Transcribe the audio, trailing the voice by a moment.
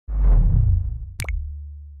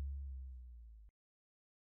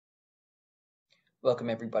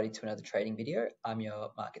Welcome everybody to another trading video. I'm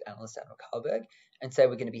your market analyst, Admiral Carlberg, and today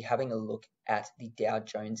we're going to be having a look at the Dow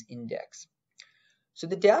Jones Index. So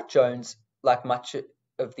the Dow Jones, like much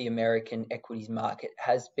of the American equities market,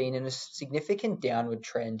 has been in a significant downward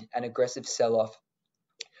trend and aggressive sell-off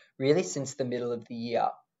really since the middle of the year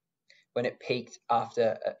when it peaked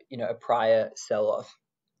after a prior sell-off.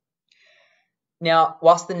 Now,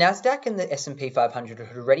 whilst the Nasdaq and the S&P 500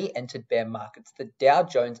 had already entered bear markets, the Dow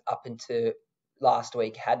Jones up into last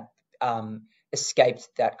week had escaped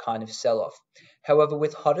that kind of sell-off. However,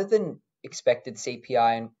 with hotter than expected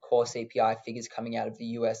CPI and core CPI figures coming out of the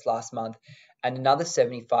US last month and another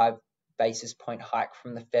 75 basis point hike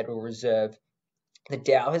from the Federal Reserve, the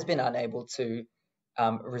Dow has been unable to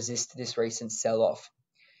resist this recent sell-off.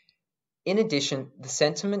 In addition, the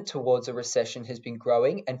sentiment towards a recession has been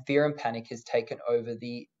growing and fear and panic has taken over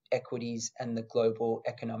the equities and the global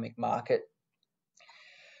economic market.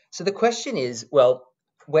 So the question is, well,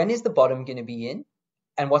 when is the bottom going to be in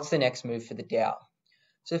and what's the next move for the Dow?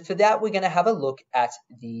 So for that, we're going to have a look at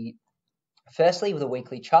firstly the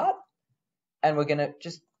weekly chart, and we're going to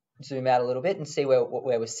just zoom out a little bit and see where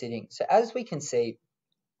we're sitting. So as we can see,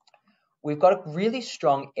 we've got a really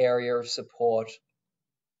strong area of support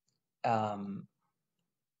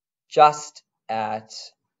just at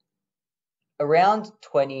around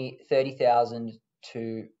 30,000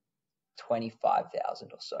 to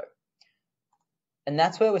 25,000 or so. And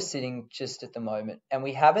that's where we're sitting just at the moment. And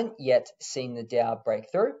we haven't yet seen the Dow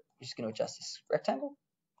break through. I'm just going to adjust this rectangle.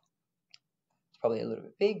 It's probably a little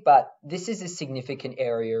bit big, but this is a significant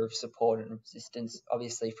area of support and resistance,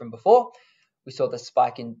 obviously, from before. We saw the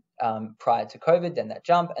spike in prior to COVID, then that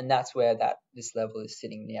jump, and that's where this level is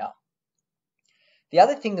sitting now. The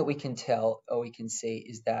other thing that we can tell or we can see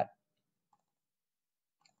is that,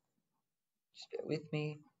 just bear with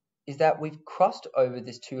me, is that we've crossed over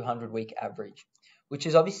this 200-week average, which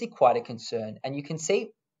is obviously quite a concern. And you can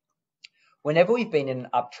see whenever we've been in an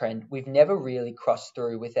uptrend, we've never really crossed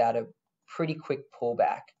through without a pretty quick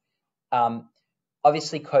pullback.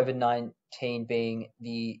 Obviously, COVID-19 being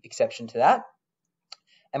the exception to that.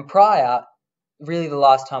 And prior, really the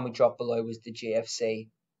last time we dropped below was the GFC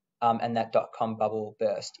and that dot-com bubble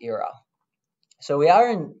burst era. So we are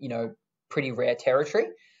in, pretty rare territory.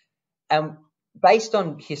 And based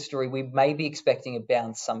on history, we may be expecting a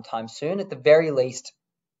bounce sometime soon, at the very least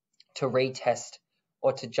to retest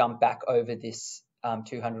or to jump back over this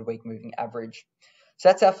 200-week moving average. So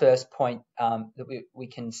that's our first point that we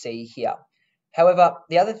can see here. However,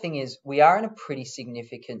 the other thing is we are in a pretty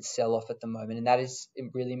significant sell-off at the moment, and that is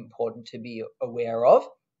really important to be aware of.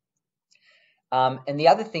 And the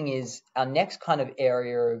other thing is our next kind of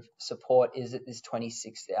area of support is at this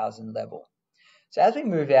 26,000 level. So as we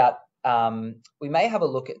move out, we may have a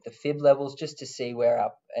look at the fib levels just to see where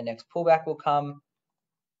our next pullback will come.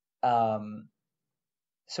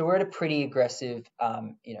 So we're at a pretty aggressive,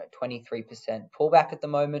 23% pullback at the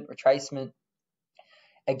moment, retracement.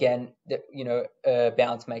 Again, a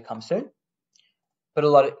bounce may come soon, but a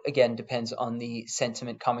lot, again, depends on the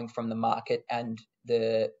sentiment coming from the market and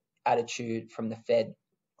the attitude from the Fed.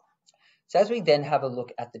 So as we then have a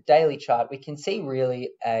look at the daily chart, we can see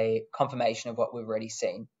really a confirmation of what we've already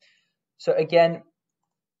seen. So again,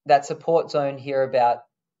 that support zone here about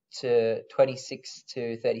to 26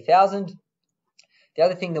 to 30,000. The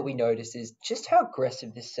other thing that we notice is just how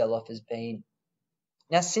aggressive this sell-off has been.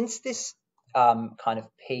 Now, since this kind of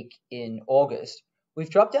peak in August,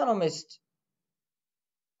 we've dropped down almost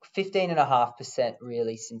 15.5%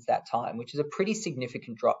 really since that time, which is a pretty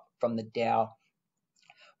significant drop from the Dow,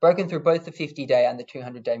 broken through both the 50-day and the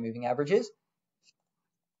 200-day moving averages.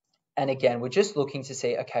 And again, we're just looking to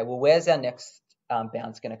see, okay, well, where's our next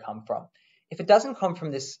bounce going to come from? If it doesn't come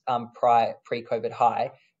from this pre-COVID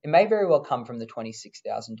high, it may very well come from the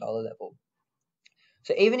 $26,000 level.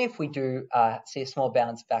 So even if we do see a small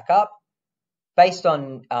bounce back up, based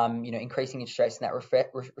on increasing interest rates and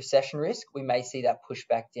that recession risk, we may see that push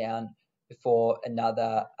back down before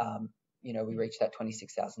another, we reach that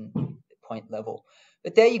 26,000 point level.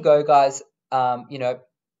 But there you go, guys.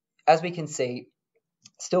 As we can see,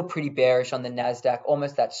 still pretty bearish on the Nasdaq,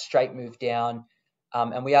 almost that straight move down,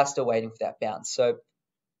 and we are still waiting for that bounce. So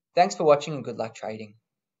thanks for watching and good luck trading.